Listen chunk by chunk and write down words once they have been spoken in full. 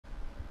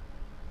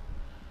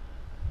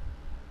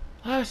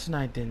Last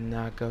night did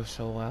not go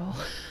so well.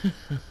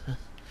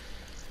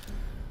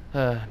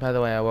 By the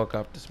way, I woke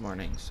up this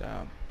morning, so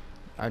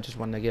I just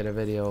wanted to get a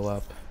video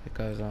up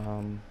because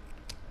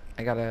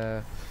I got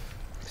a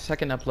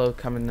second upload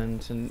coming in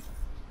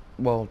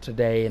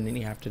today and in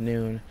the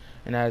afternoon,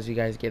 and as you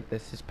guys get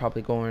this, it's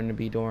probably going to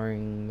be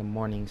during the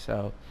morning,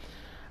 so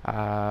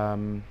that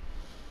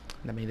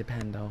may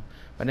depend though.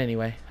 But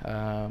anyway,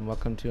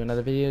 welcome to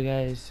another video,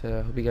 guys.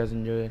 Hope you guys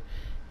enjoy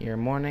your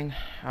morning.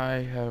 I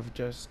have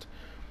just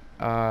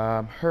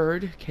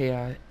heard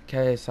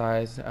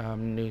KSI's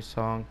new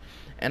song,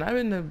 and I've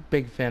been a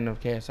big fan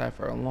of KSI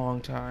for a long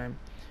time.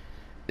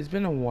 It's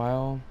been a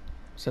while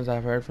since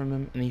I've heard from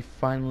him, and he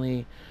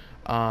finally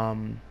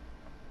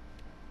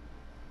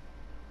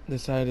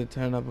decided to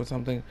turn up with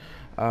something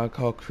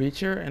called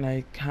Creature, and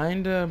I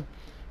kind of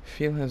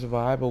feel his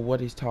vibe of what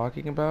he's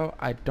talking about.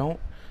 I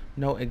don't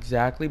know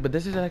exactly, but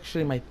this is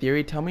actually my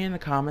theory. Tell me in the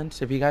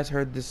comments if you guys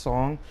heard this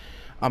song.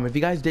 If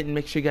you guys didn't,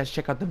 make sure you guys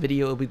check out the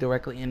video. It'll be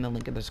directly in the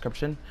link in the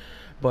description.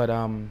 But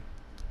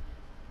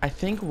I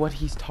think what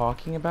he's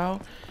talking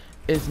about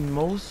is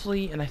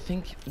mostly, and I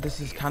think this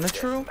is kind of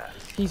true,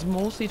 he's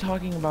mostly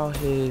talking about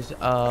his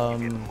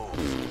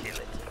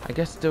I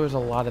guess there was a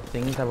lot of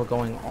things that were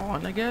going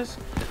on, I guess.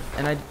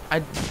 And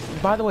I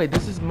by the way,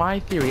 this is my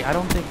theory. I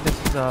don't think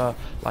this is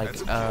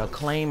a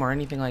claim or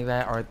anything like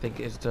that, or I think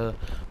it's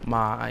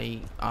my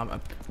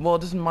well,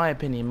 this is my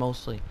opinion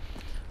mostly,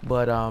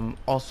 but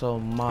also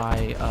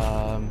my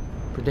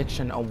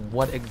prediction of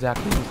what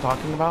exactly he's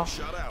talking about,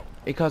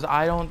 because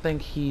I don't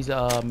think he's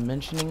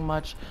mentioning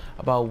much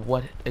about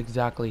what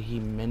exactly he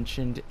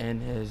mentioned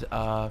in his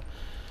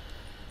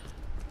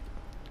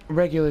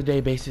regular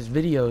day basis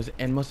videos,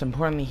 and most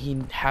importantly, he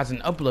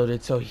hasn't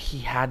uploaded, so he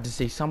had to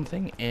say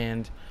something,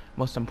 and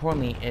most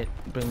importantly, it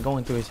been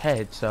going through his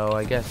head, so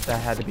I guess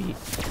that had to be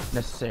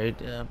necessary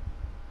to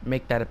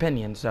make that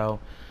opinion. So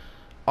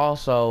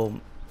also,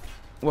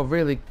 what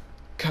really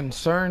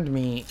concerned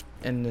me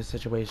in this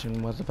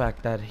situation was the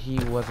fact that he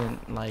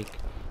wasn't like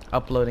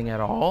uploading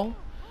at all,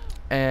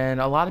 and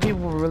a lot of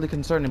people were really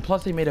concerned, and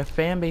plus they made a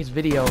fan-based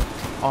video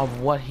of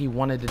what he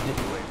wanted to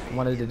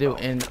do,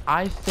 and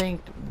I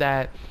think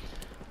that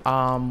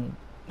and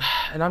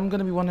I'm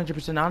gonna be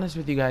 100% honest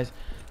with you guys,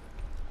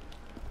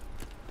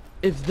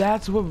 if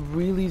that's what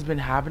really has been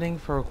happening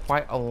for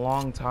quite a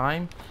long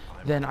time,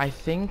 then I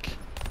think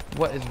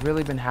what has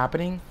really been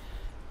happening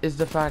is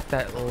the fact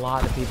that a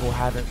lot of people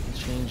haven't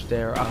changed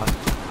their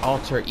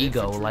alter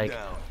ego. Like,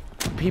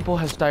 people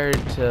have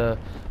started to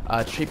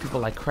treat people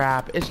like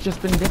crap. It's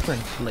just been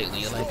different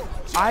lately. Like,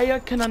 I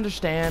can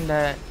understand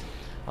that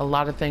a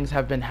lot of things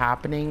have been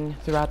happening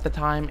throughout the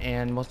time,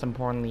 and most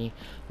importantly,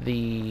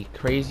 the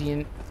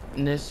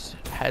craziness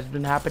has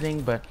been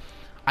happening, but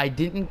I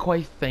didn't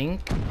quite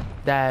think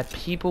that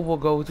people will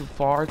go too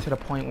far to the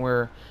point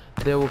where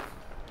they will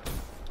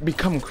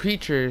become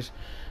creatures,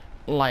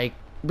 like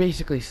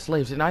basically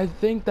slaves. And I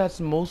think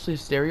that's mostly a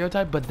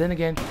stereotype, but then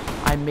again,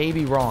 I may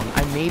be wrong.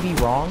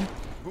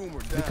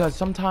 Because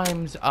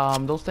sometimes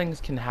those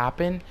things can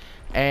happen,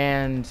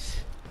 and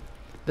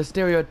the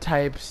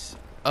stereotypes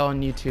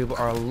on YouTube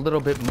are a little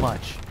bit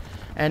much,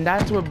 and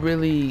that's what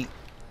really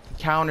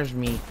counters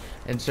me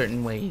in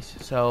certain ways.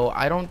 So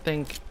I don't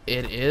think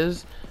it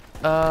is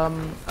a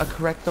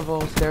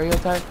correctable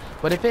stereotype,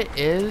 but if it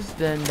is,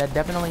 then that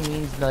definitely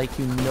means, like,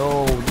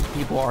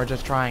 people are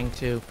just trying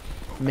to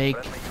make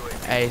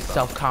a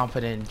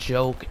self-confident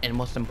joke, and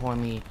most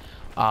importantly,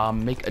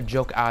 make a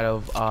joke out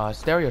of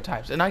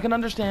stereotypes. And I can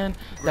understand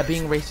that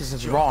being racist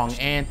is wrong,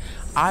 and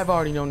I've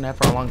already known that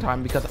for a long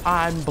time because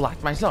I'm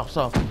black myself,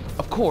 so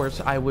of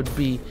course I would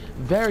be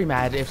very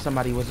mad if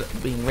somebody was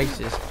being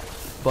racist.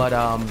 But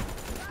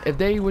if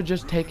they were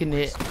just taking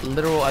it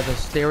literal as a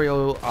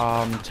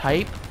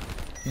stereotype,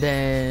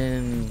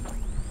 then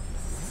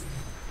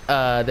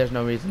there's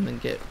no reason to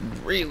get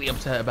really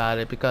upset about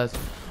it, because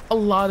a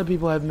lot of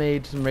people have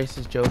made some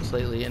racist jokes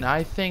lately, and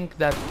I think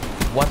that's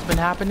what's been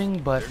happening.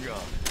 But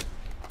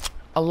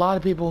a lot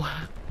of people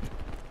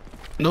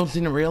don't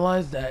seem to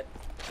realize that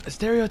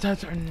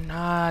stereotypes are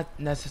not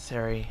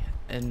necessary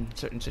in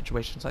certain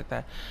situations like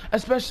that,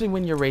 especially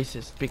when you're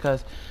racist,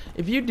 because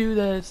if you do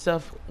that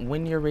stuff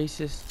when you're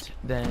racist,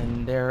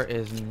 then there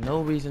is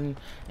no reason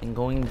in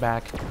going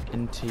back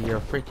into your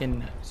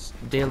freaking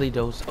daily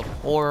dose of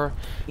horror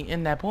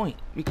in that point,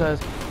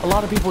 because a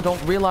lot of people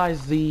don't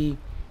realize the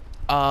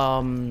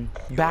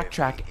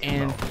backtrack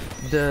and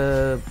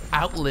the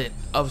outlet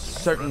of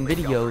certain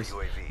videos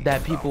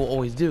that people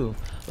always do.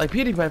 Like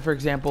PewDiePie, for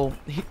example,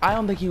 I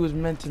don't think he was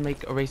meant to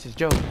make a racist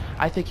joke.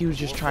 I think he was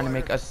just trying to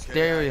make a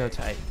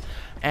stereotype.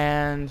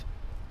 And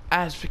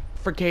as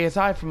for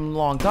KSI from a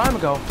long time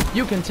ago,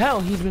 you can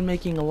tell he's been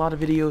making a lot of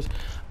videos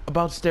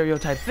about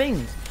stereotype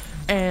things.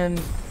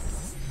 And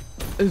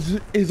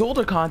his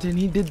older content,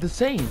 he did the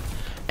same.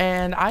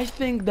 And I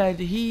think that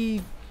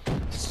he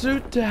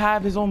should to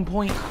have his own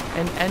point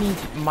in any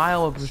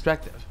mile of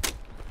perspective.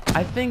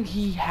 I think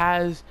he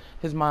has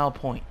his mile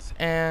points,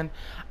 and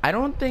I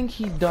don't think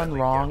he's done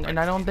wrong, and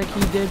I don't think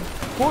he did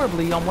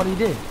horribly on what he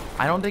did.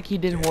 I don't think he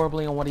did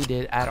horribly on what he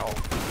did at all.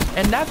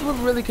 And that's what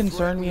really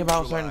concerned me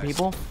about certain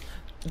people.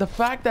 The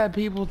fact that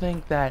people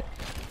think that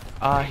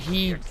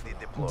he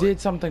did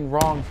something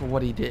wrong for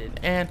what he did.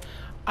 And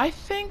I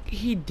think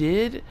he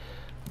did,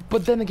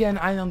 but then again,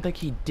 I don't think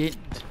he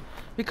didn't.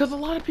 Because a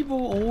lot of people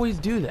will always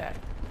do that.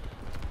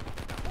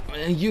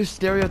 And use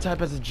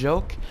stereotype as a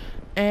joke.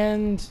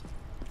 And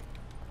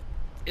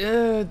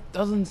it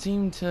doesn't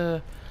seem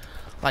to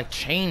like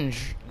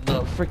change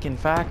the freaking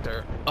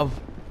factor of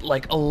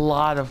like a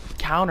lot of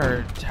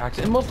counterattacks,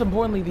 and most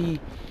importantly the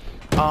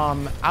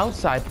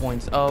outside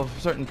points of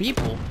certain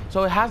people.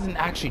 So it hasn't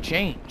actually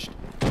changed.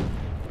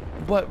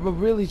 But what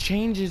really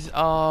changes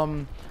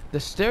the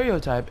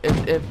stereotype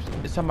if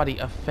somebody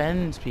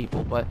offends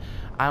people, but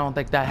I don't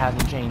think that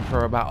hasn't changed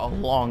for about a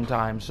long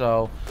time.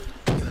 So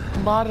a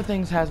lot of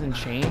things hasn't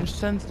changed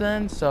since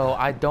then, so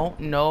I don't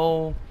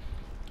know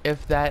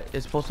if that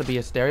is supposed to be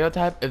a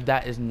stereotype, if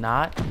that is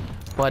not.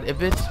 But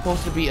if it's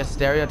supposed to be a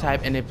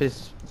stereotype, and if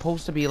it's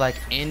supposed to be like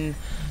in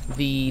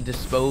the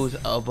dispose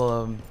of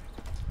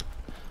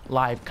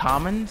live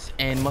comments,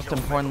 and most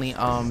importantly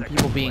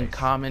people being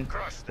common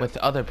with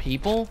other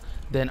people,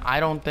 then I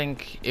don't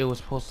think it was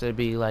supposed to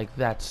be like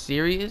that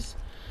serious.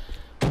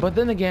 But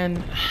then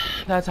again,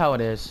 that's how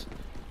it is.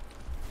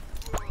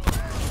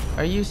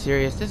 Are you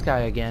serious? This guy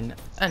again.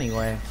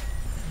 Anyway,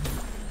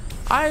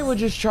 I would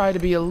just try to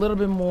be a little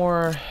bit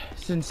more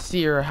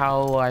sincere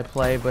how I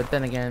play, but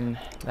then again,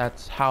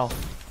 that's how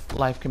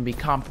life can be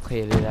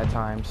complicated at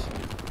times,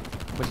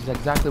 which is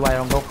exactly why I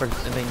don't go for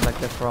things like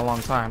this for a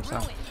long time.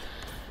 So,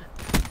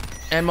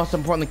 and most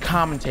importantly,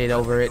 commentate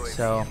over it.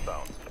 So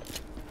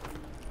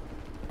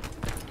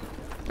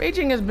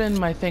raging has been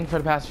my thing for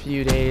the past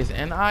few days,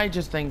 and I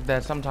just think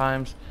that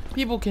sometimes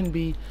people can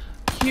be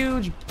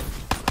huge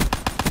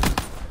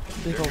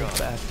big old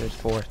bastards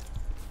for it.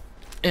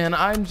 And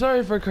I'm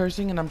sorry for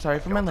cursing, and I'm sorry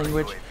for my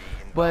language,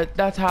 but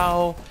that's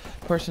how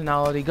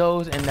personality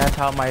goes, and that's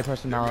how my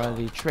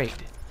personality trait.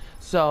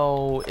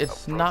 So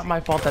it's not my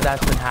fault that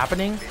that's been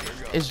happening.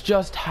 It's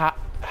just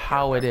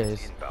how it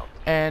is.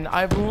 And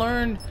I've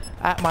learned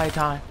at my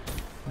time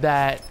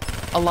that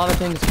a lot of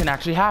things can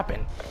actually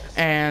happen.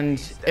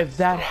 And if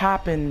that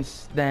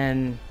happens,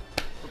 then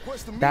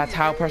that's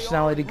how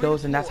personality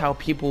goes, and that's how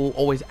people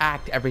always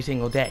act every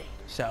single day.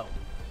 So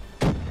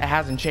it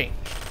hasn't changed.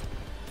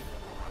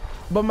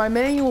 But my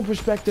manual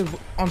perspective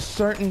on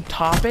certain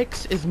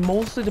topics is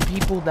mostly the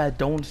people that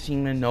don't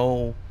seem to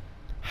know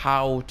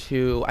how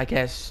to, I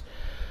guess,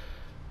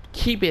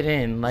 keep it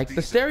in. Like,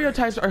 the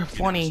stereotypes are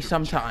funny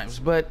sometimes,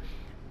 but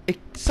it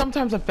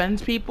sometimes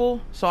offends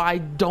people, so I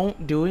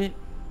don't do it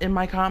in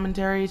my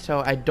commentary.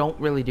 So I don't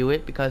really do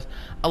it because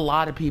a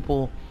lot of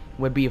people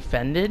would be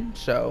offended.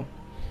 So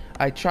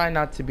I try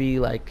not to be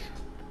like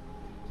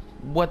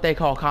what they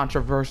call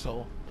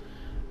controversial,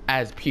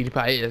 as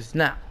PewDiePie is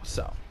now.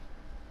 So,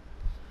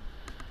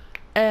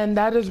 and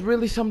that is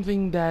really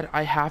something that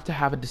I have to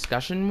have a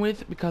discussion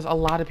with, because a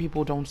lot of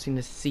people don't seem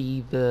to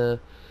see the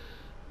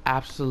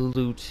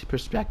absolute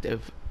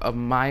perspective of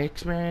my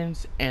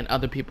experience and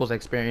other people's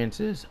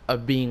experiences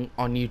of being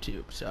on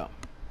YouTube. So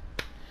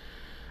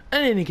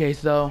in any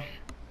case though,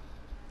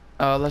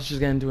 let's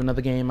just get into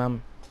another game.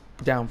 I'm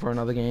down for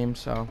another game.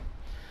 So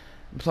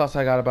plus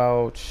I got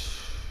about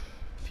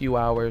a few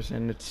hours,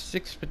 and it's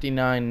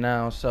 6:59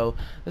 now, so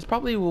this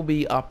probably will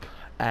be up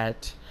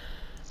at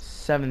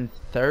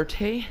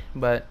 7:30,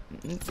 but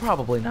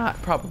probably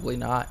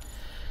not.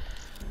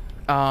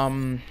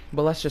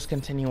 But let's just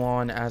continue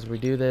on as we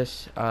do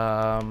this.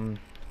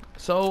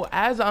 So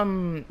as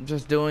I'm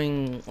just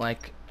doing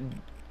like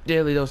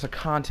daily dose of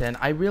content,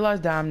 I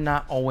realized that I'm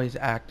not always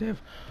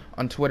active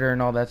on Twitter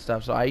and all that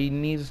stuff, so I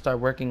need to start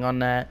working on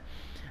that.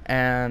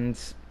 And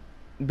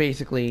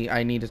basically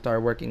I need to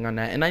start working on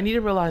that, and I need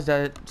to realize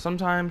that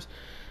sometimes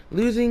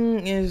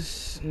losing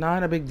is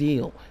not a big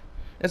deal,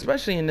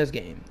 especially in this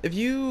game. If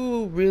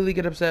you really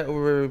get upset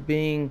over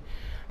being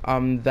how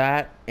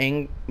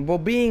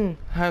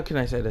can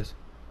I say this?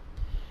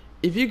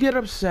 If you get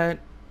upset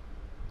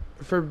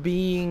for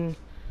being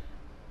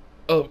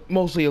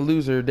mostly a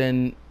loser,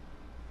 then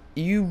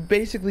you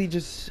basically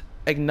just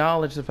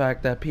acknowledge the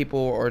fact that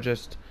people are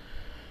just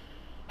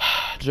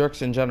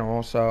jerks in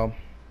general. So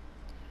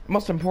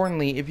most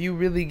importantly, if you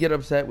really get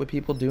upset with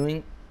people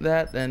doing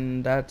that,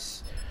 then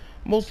that's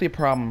mostly a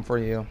problem for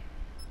you.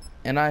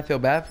 And I feel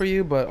bad for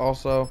you, but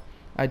also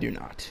I do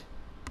not.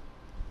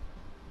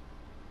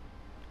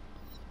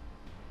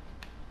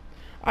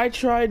 I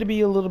try to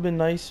be a little bit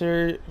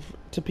nicer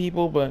to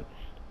people, but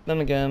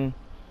then again,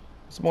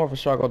 it's more of a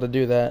struggle to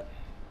do that.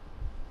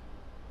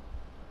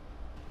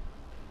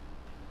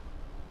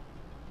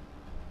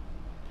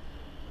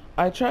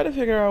 I try to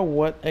figure out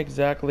what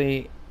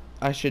exactly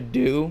I should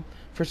do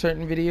for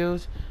certain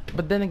videos,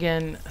 but then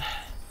again,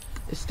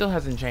 it still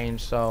hasn't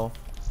changed, so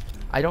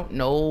I don't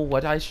know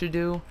what I should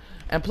do.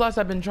 And plus,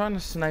 I've been trying to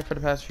snipe for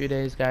the past few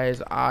days,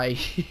 guys.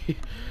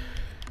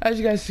 As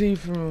you guys see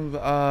from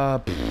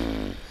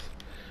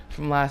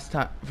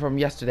from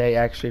yesterday,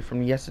 actually,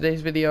 from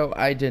yesterday's video,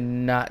 I did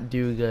not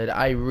do good.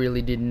 I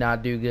really did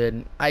not do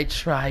good. I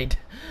tried.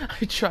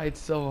 I tried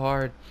so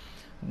hard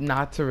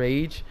not to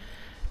rage.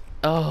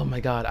 Oh my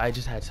god, I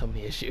just had so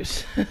many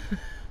issues.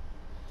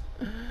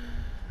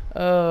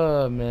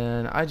 Oh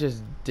man, I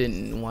just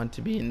didn't want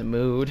to be in the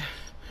mood.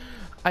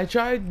 I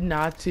tried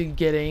not to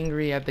get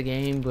angry at the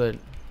game, but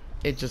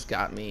it just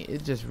got me.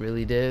 It just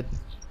really did.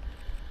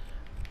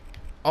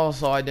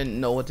 Also, I didn't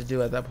know what to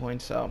do at that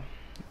point, so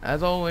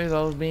as always,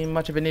 I was being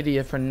much of an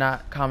idiot for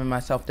not calming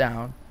myself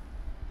down.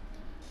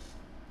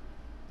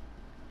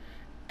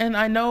 And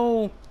I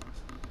know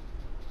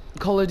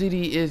Call of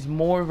Duty is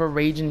more of a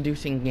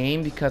rage-inducing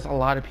game because a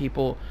lot of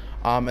people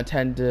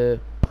tend to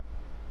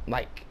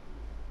like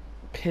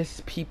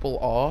piss people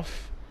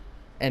off,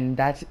 and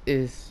that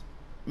is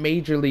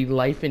majorly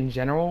life in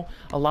general.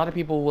 A lot of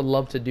people would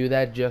love to do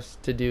that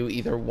just to do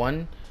either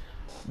one,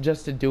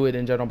 just to do it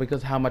in general,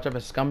 because how much of a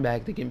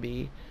scumbag they can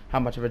be, how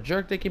much of a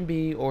jerk they can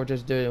be, or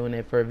just doing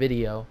it for a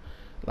video,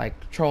 like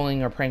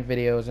trolling or prank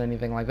videos or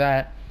anything like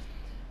that.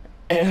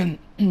 And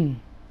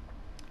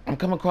I've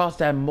come across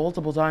that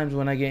multiple times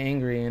when I get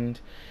angry, and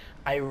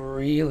I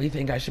really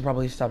think I should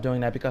probably stop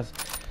doing that, because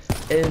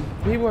if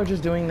people are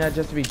just doing that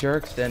just to be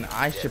jerks, then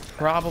I should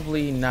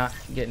probably not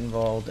get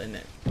involved in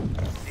it.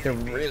 There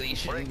really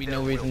shouldn't be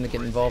no reason to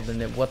get involved in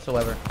it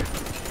whatsoever.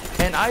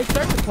 And I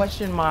started to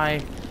question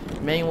my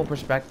manual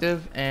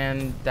perspective,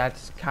 and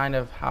that's kind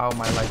of how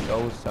my life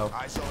goes, so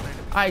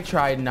I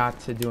tried not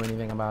to do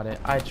anything about it.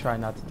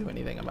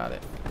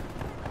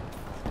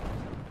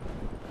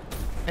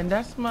 And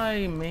that's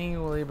my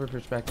manual labor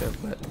perspective.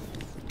 But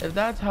if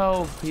that's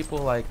how people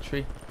like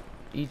treat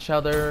each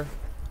other,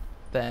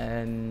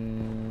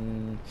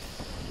 then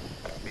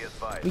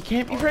we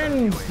can't be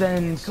friends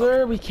then,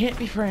 sir. We can't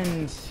be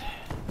friends.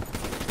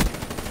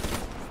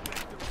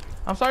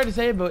 I'm sorry to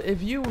say it, but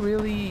if you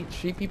really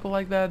treat people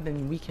like that,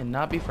 then we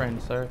cannot be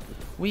friends, sir.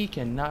 We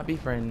cannot be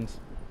friends.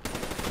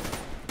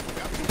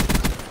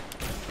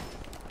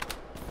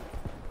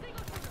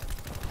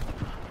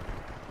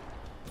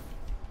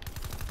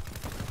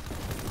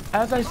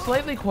 As I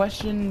slightly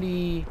question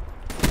the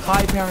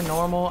high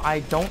paranormal, I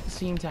don't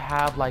seem to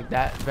have like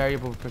that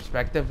variable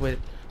perspective with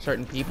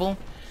certain people,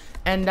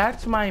 and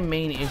that's my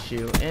main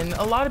issue. And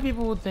a lot of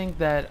people would think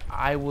that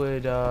I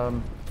would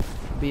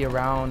be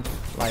around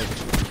like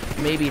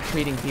maybe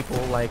treating people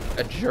like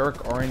a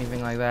jerk or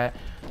anything like that,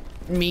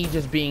 me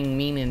just being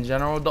mean in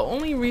general. The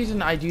only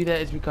reason I do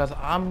that is because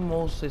I'm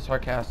mostly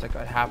sarcastic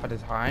half of the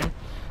time,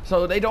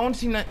 so they don't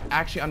seem to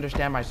actually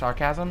understand my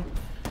sarcasm.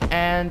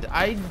 And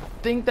I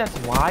think that's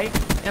why.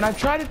 And I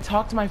try to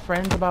talk to my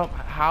friends about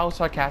how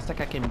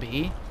sarcastic I can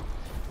be,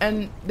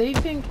 and they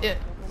think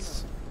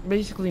it's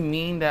basically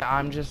mean that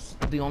I'm just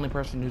the only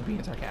person who's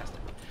being sarcastic.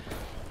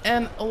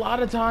 And a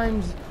lot of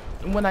times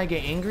when I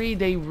get angry,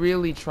 they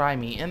really try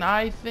me. And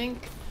I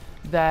think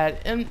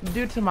that, and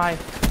due to my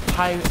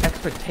high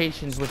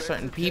expectations with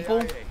certain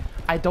people,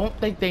 I don't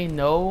think they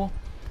know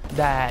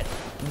that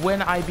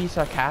when I be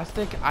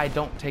sarcastic, I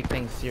don't take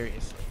things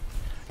seriously.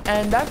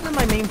 And that's been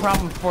my main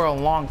problem for a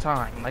long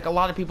time. Like, a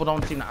lot of people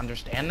don't seem to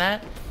understand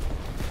that.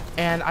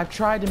 And I've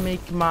tried to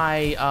make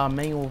my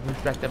manual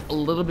perspective a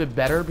little bit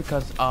better,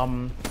 because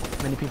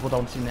many people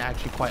don't seem to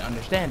actually quite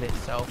understand it.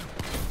 So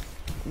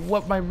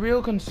what my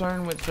real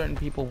concern with certain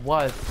people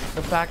was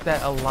the fact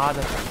that a lot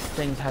of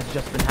things has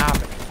just been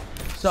happening.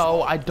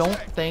 So I don't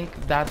think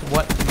that's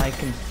what my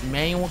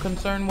manual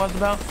concern was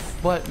about,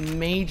 but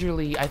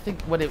majorly, I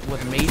think what it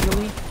was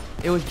majorly,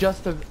 it was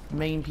just the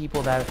main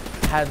people that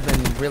has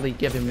been really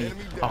giving me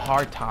a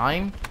hard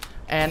time.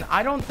 And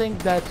I don't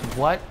think that's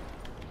what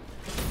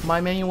my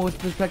manual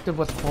perspective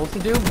was supposed to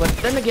do, but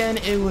then again,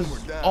 it was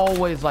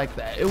always like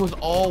that. It was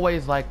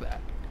always like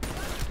that.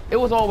 It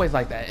was always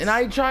like that. And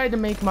I tried to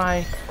make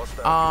my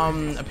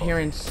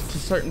appearance to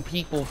certain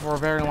people for a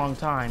very long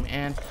time,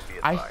 and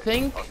I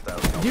think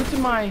due to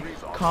my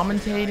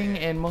commentating,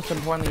 and most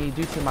importantly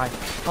due to my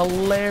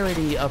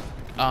hilarity of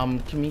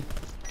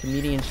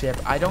comedianship,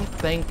 I don't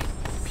think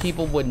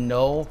people would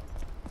know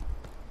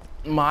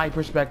my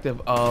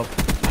perspective of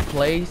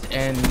plays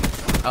and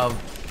of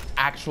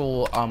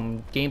actual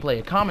gameplay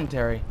and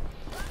commentary.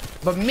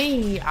 But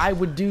me, I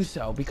would do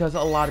so because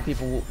a lot of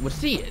people would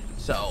see it,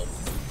 so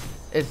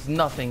it's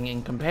nothing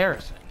in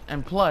comparison.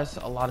 And plus,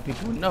 a lot of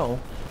people would know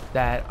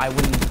that I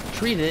wouldn't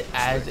treat it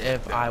as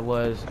if I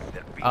was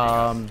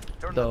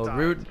the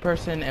rude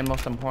person, and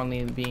most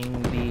importantly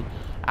being the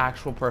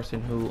actual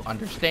person who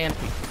understands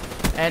people.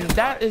 And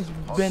that has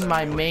been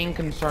my main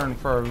concern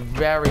for a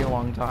very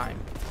long time.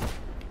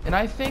 And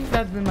I think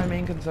that's been my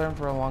main concern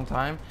for a long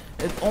time.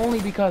 It's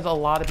only because a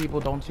lot of people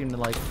don't seem to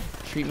like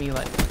treat me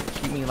like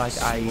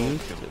I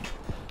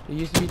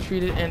used to be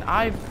treated. And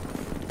I've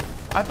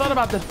thought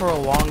about this for a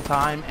long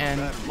time, and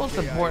most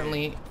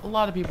importantly, a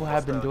lot of people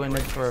have been doing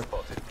this for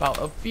about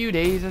a few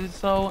days or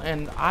so,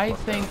 and I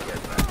think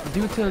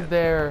due to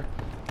their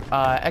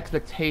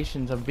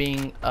expectations of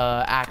being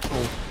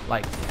actual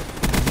like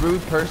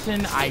rude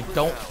person, I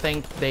don't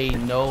think they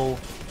know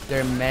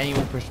their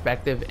manual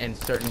perspective in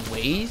certain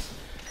ways.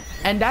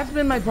 And that's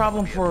been my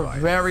problem for a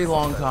very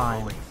long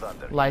time.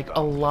 Like,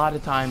 a lot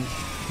of times,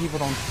 people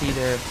don't see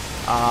their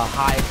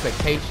high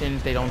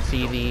expectations. They don't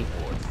see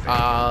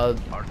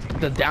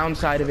the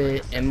downside of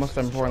it, and most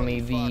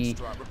importantly, the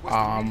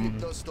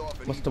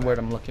what's the word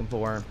I'm looking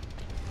for?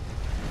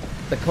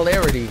 The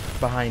clarity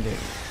behind it.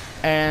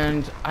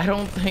 And I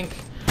don't think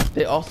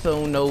they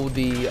also know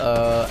the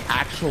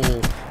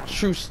actual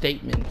true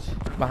statement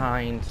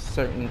behind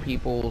certain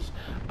people's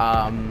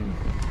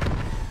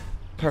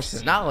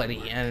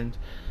personality, and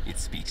it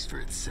speaks for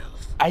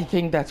itself. I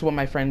think that's what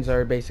my friends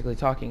are basically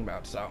talking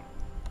about. So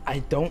I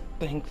don't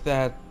think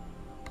that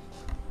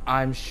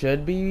I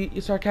should be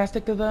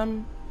sarcastic to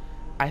them.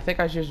 I think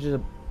I should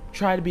just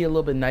try to be a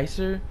little bit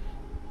nicer,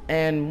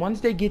 and once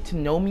they get to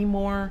know me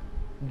more,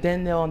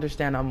 then they'll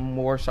understand I'm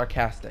more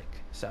sarcastic.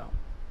 So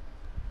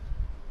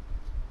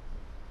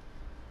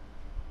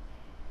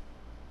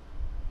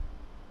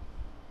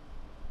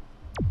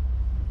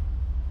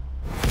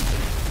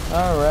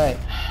all right,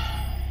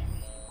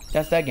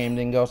 guess that game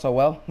didn't go so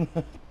well.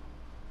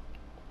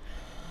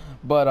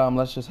 But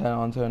let's just head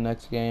on to the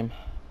next game.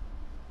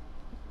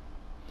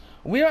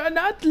 We are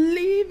not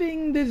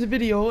leaving this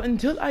video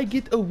until I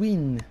get a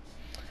win.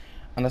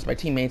 Unless my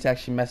teammates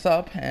actually mess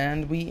up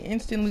and we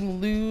instantly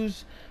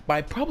lose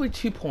by probably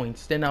 2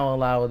 points, then I'll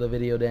allow the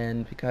video to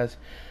end, because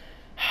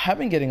I've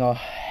been getting a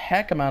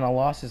heck amount of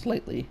losses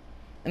lately.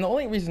 And the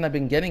only reason I've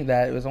been getting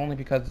that was only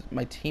because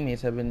my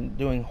teammates have been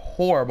doing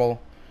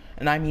horrible.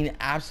 And I mean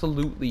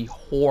absolutely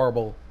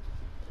horrible.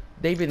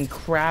 They've been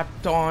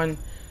crapped on,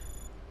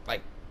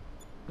 like,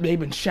 they've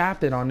been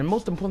shafted on, and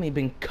most importantly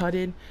been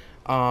cutted,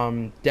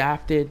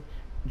 dafted,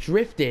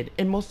 drifted,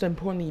 and most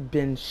importantly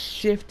been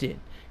shifted.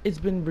 It's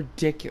been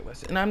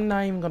ridiculous, and I'm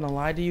not even gonna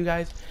lie to you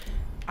guys.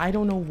 I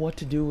don't know what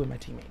to do with my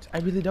teammates. I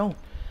really don't.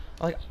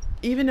 Like,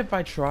 even if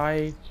I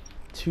try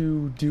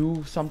to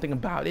do something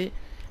about it,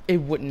 it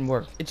wouldn't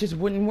work. It just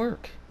wouldn't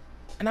work.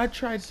 And I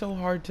tried so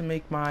hard to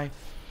make my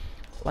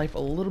life a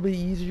little bit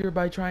easier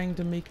by trying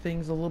to make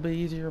things a little bit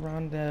easier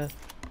around the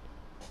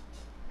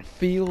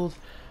field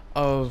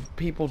of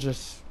people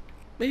just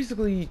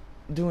basically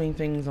doing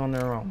things on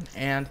their own,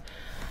 and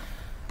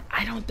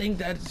I don't think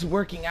that's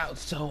working out.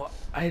 So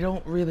I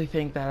don't really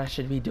think that I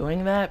should be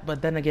doing that,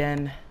 but then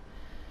again,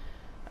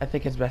 I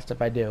think it's best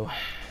if I do.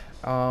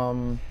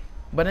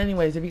 But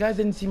anyways, if you guys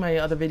didn't see my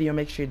other video,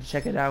 make sure to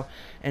check it out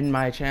in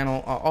my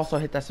channel. Also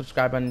hit that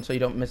subscribe button so you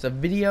don't miss a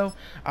video.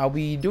 I'll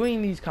be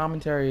doing these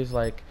commentaries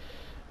like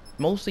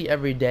mostly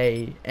every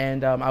day,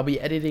 and I'll be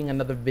editing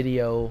another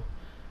video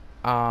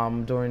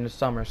during the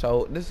summer.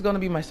 So this is going to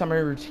be my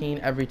summer routine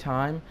every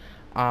time.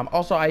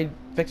 Also, I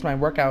fixed my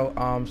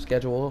workout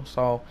schedule,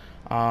 so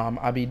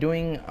I'll be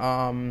doing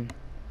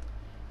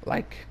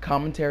like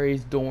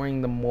commentaries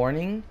during the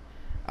morning.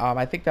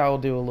 I think that will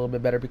do a little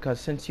bit better, because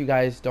since you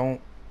guys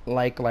don't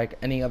like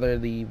any other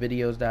of the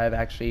videos that I've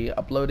actually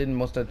uploaded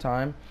most of the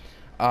time,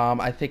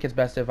 I think it's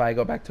best if I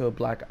go back to a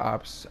Black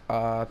Ops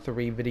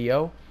 3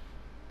 video.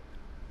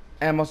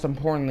 And most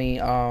importantly,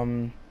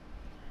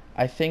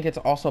 I think it's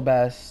also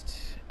best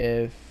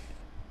if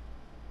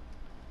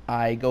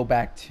I go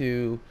back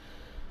to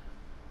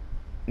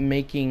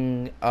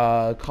making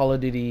Call of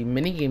Duty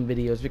minigame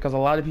videos, because a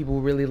lot of people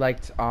really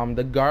liked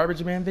the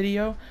Garbage Man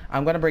video.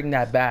 I'm gonna bring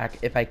that back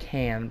if I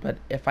can, but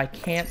if I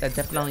can't, that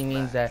definitely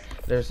means that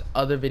there's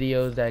other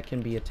videos that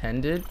can be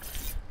attended,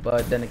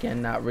 but then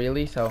again, not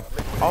really. So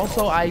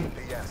also, I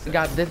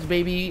got this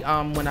baby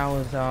when I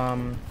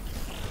was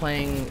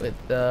playing with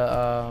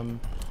the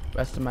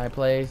rest of my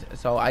plays.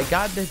 So I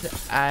got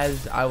this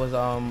as I was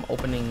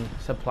opening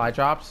supply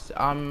drops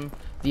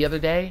the other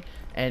day,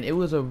 and it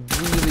was a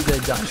really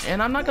good gun.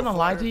 And I'm not gonna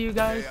lie to you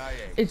guys,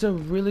 it's a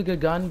really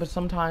good gun, but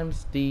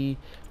sometimes the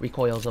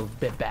recoil's a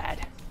bit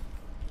bad.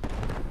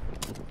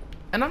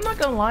 And I'm not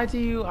gonna lie to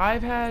you,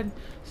 I've had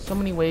so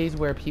many ways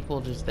where people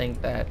just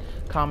think that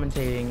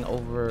commentating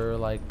over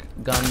like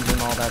guns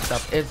and all that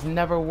stuff is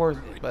never worth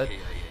it. But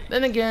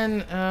then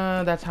again,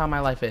 that's how my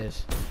life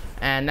is.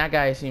 And that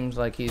guy seems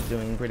like he's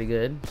doing pretty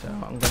good, so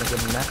I'm gonna give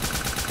him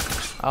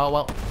that. Oh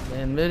well,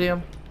 in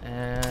video,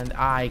 and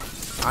I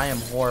am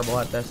horrible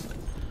at this.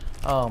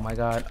 Oh my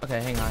god. Okay,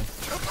 hang on.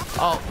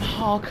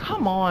 Oh,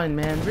 come on,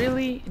 man.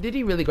 Really? Did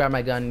he really grab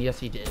my gun? Yes,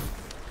 he did.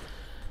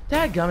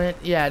 Dadgummit.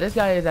 Yeah, this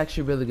guy is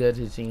actually really good,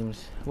 it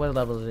seems. What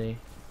level is he?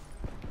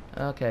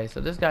 Okay, so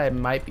this guy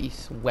might be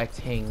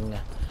sweating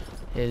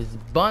his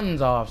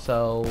buns off,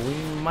 so we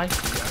might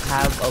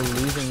have a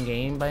losing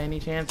game by any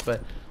chance,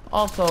 but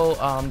also,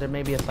 there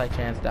may be a slight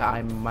chance that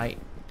I might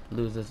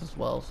lose this as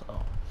well,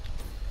 so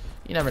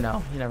you never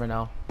know. You never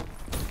know.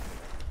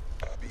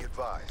 Be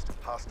advised,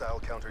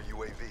 hostile counter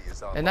UAV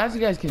is online. And as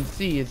you guys can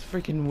see, it's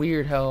freaking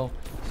weird how...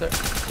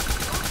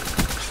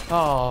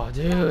 Oh,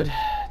 dude.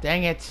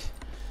 Dang it.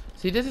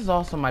 See, this is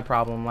also my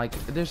problem. Like,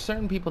 there's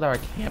certain people that are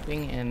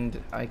camping, and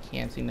I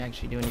can't seem to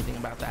actually do anything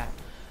about that.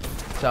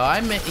 So,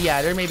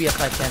 yeah, there may be a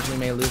slight chance we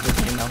may lose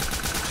this game, though.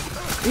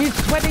 He's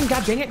sweating,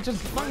 god dang it,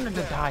 just learn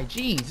to die,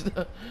 jeez.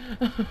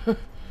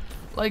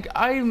 Like,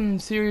 I'm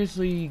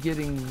seriously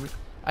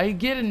I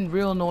get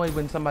real annoyed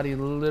when somebody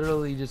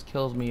literally just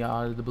kills me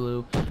out of the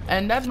blue.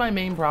 And that's my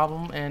main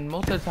problem, and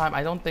most of the time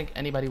I don't think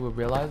anybody would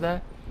realize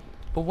that.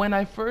 But when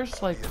I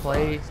first like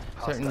play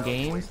certain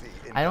games,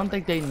 I don't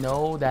think they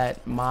know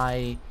that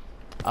my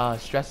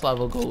stress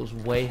level goes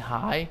way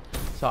high.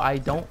 So I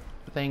don't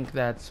think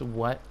that's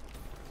what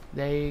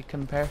they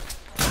compare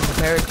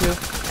it to.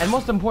 And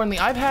most importantly,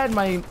 I've had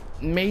my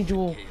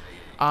major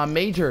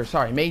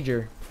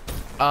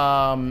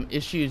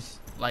issues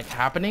like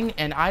happening,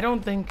 and I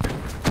don't think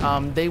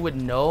they would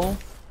know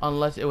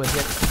unless it would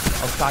hit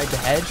upside the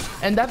head.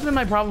 And that's been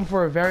my problem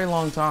for a very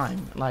long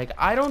time. Like,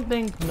 I don't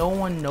think no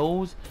one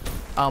knows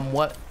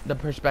what the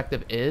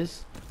perspective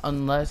is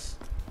unless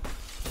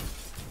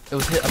it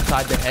was hit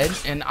upside the head,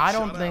 and I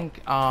don't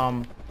think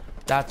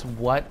that's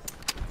what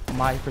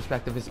my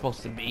perspective is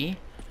supposed to be.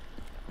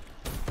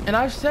 And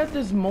I've said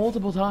this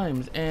multiple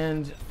times,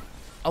 and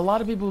a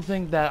lot of people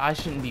think that I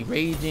shouldn't be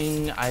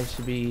raging, I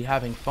should be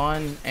having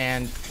fun,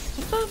 and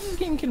sometimes this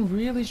game can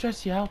really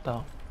stress you out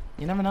though.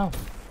 You never know.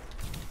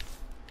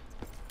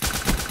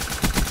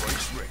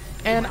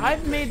 And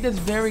I've made this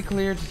very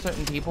clear to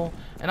certain people,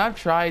 and I've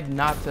tried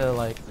not to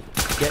like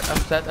get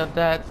upset at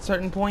that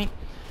certain point.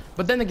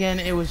 But then again,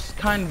 it was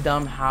kind of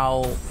dumb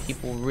how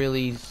people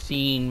really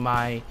seen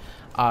my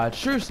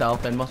true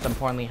self, and most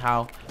importantly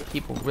how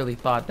people really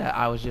thought that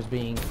I was just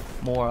being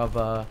more of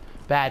a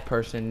bad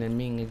person than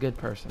being a good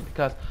person,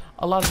 because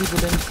a lot of people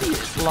didn't see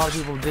it. A lot of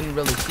people didn't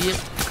really see it.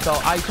 So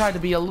I tried to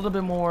be a little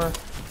bit more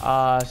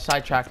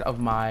sidetracked of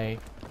my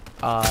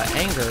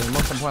anger, and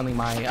most importantly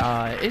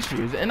my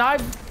issues. And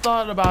I've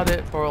thought about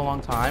it for a long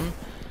time,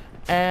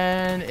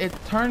 and it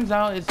turns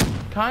out it's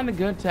kind of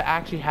good to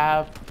actually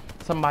have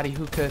somebody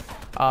who could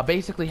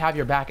basically have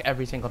your back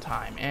every single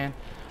time. And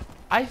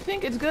I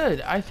think it's good.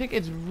 I think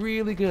it's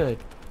really good.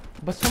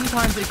 But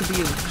sometimes it can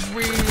be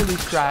really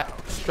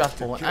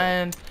stressful,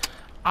 and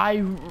I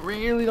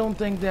really don't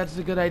think that's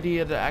a good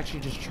idea to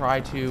actually just try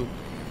to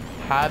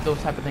have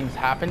those type of things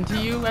happen to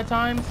you at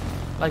times.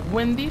 Like,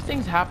 when these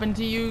things happen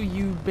to you,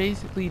 you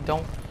basically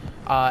don't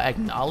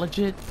acknowledge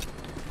it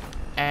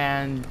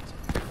and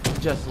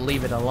just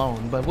leave it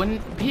alone. But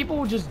when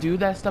people just do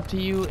that stuff to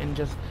you and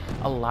just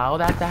allow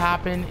that to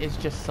happen, it's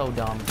just so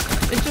dumb.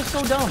 It's just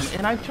so dumb.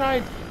 And I've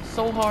tried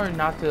so hard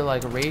not to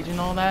like rage and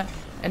all that,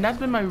 and that's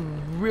been my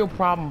real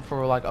problem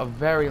for like a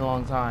very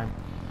long time.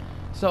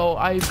 So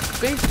I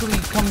basically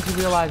come to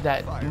realize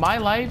that my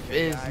life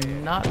is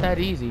not that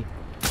easy,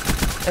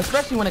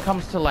 especially when it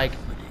comes to like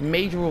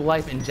major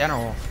life in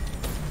general.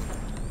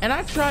 And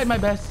I've tried my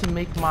best to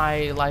make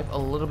my life a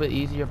little bit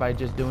easier by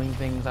just doing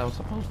things I was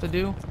supposed to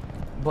do,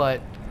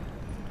 but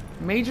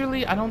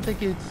majorly I don't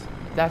think it's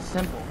that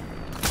simple.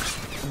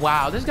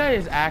 Wow, this guy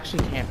is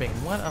actually camping.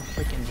 What a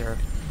freaking jerk.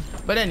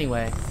 But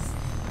anyway,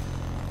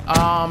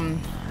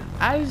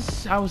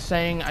 as I was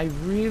saying, I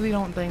really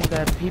don't think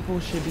that people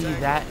should be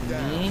that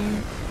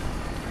mean,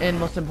 and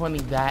most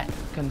importantly that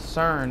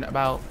concerned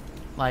about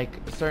like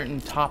certain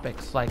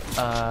topics like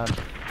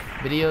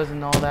videos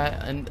and all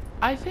that. And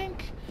I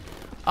think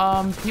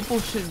people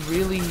should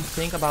really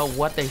think about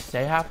what they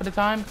say half of the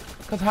time,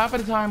 because half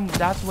of the time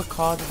that's what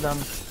causes them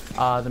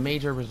the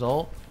major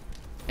result.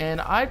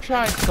 And I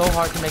tried so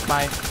hard to make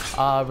my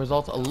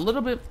results a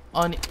little bit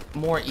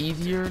more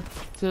easier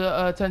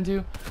to attend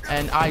to,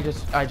 and I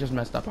just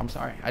messed up. I'm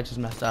sorry, I just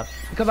messed up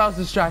because I was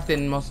distracted,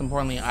 and most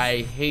importantly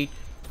I hate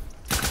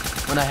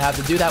when I have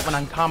to do that when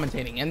I'm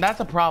commentating, and that's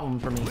a problem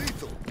for me.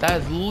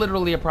 That is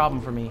literally a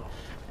problem for me.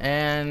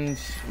 And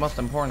most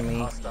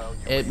importantly,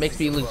 it makes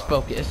me lose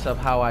focus of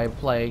how I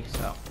play.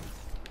 So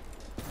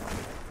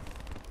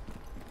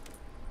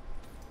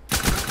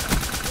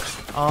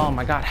oh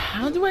my god,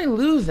 how do I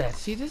lose that?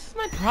 See, this is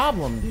my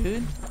problem,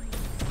 dude.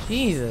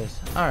 Jesus.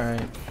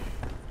 Alright.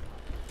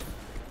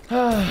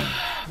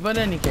 But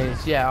in any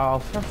case, yeah, oh,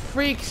 for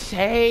freak's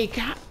sake.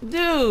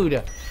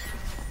 Dude.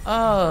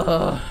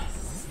 Now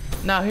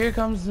here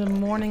comes the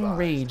morning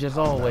rage as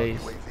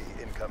always.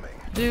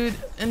 Dude,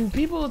 and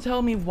people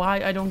tell me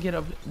why I don't get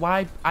up,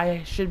 why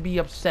I should be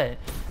upset.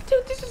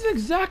 Dude, this is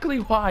exactly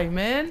why,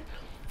 man.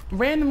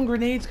 Random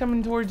grenades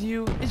coming towards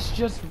you, it's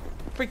just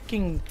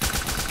freaking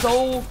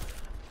so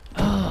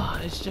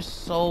it's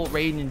just so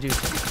rage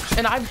inducing.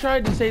 And I've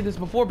tried to say this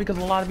before because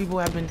a lot of people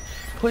have been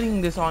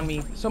putting this on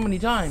me so many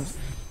times,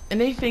 and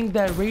they think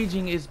that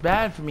raging is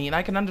bad for me, and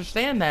I can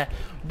understand that.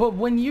 But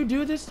when you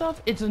do this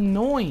stuff, it's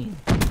annoying.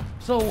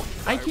 So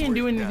I can't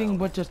do anything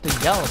but just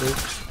to yell, dude.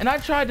 And I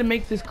tried to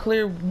make this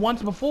clear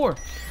once before,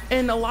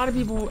 and a lot of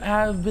people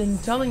have been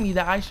telling me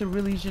that I should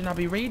not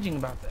be raging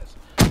about this.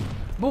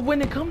 But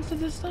when it comes to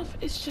this stuff,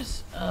 it's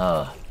just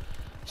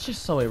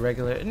so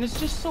irregular, and it's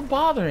just so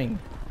bothering.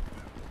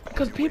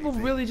 Because people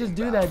really just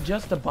do that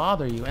just to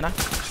bother you, and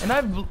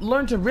I've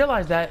learned to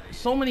realize that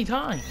so many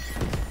times.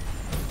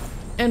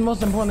 And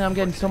most importantly, I'm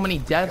getting so many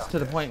deaths to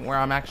the point where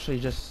I'm actually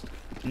just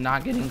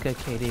not getting good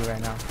KD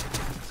right now.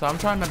 So I'm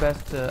trying my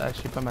best to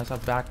actually put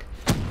myself back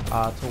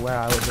to where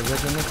I was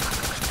originally.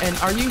 And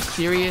are you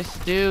serious,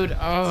 dude?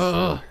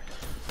 Ugh.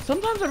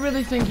 Sometimes I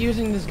really think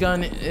using this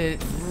gun,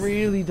 it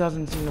really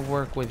doesn't seem to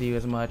work with you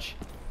as much.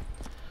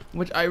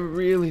 Which I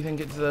really think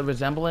it's a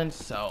resemblance,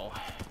 so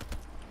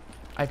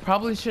I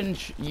probably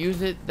shouldn't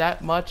use it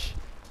that much.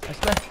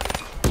 Especially.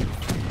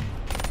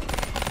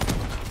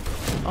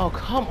 Oh,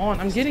 come on.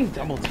 I'm getting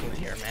double teamed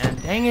here, man.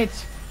 Dang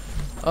it.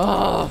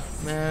 Oh,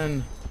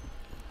 man.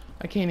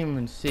 I can't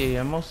even see.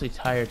 I'm mostly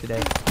tired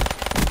today.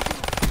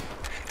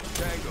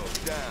 Tango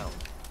down.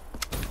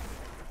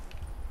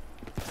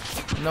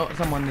 No,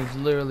 someone is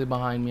literally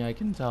behind me, I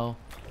can tell.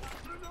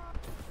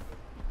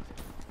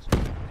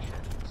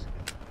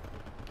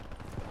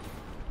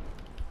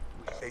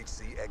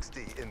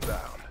 HCXD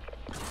inbound.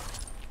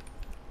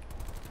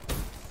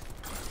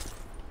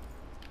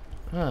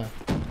 Huh.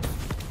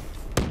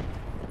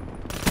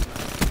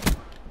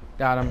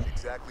 Got him.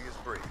 Exactly as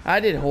briefed. I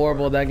did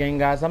horrible that game,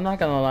 guys. I'm not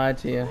gonna lie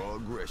to you. Raw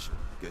aggression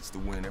gets the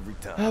win every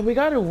time. We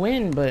gotta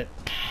win, but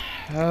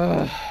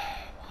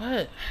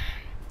what?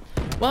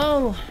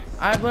 Well,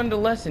 I've learned a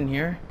lesson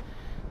here.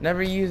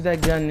 Never use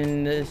that gun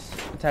in this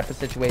type of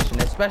situation,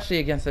 especially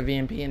against a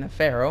VMP and a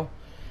Pharaoh,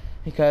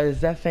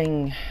 because that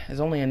thing is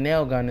only a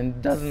nail gun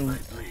and doesn't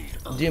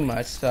do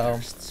much. So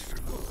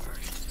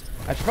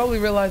I should probably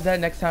realize that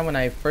next time when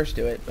I first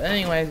do it. But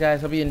anyways,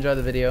 guys, hope you enjoyed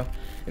the video.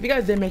 If you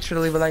guys did, make sure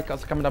to leave a like.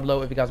 Also comment down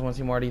below if you guys want to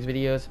see more of these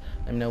videos.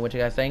 Let me know what you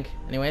guys think.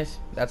 Anyways,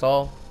 that's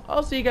all.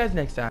 I'll see you guys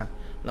next time.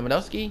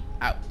 Lemondowski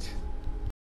out.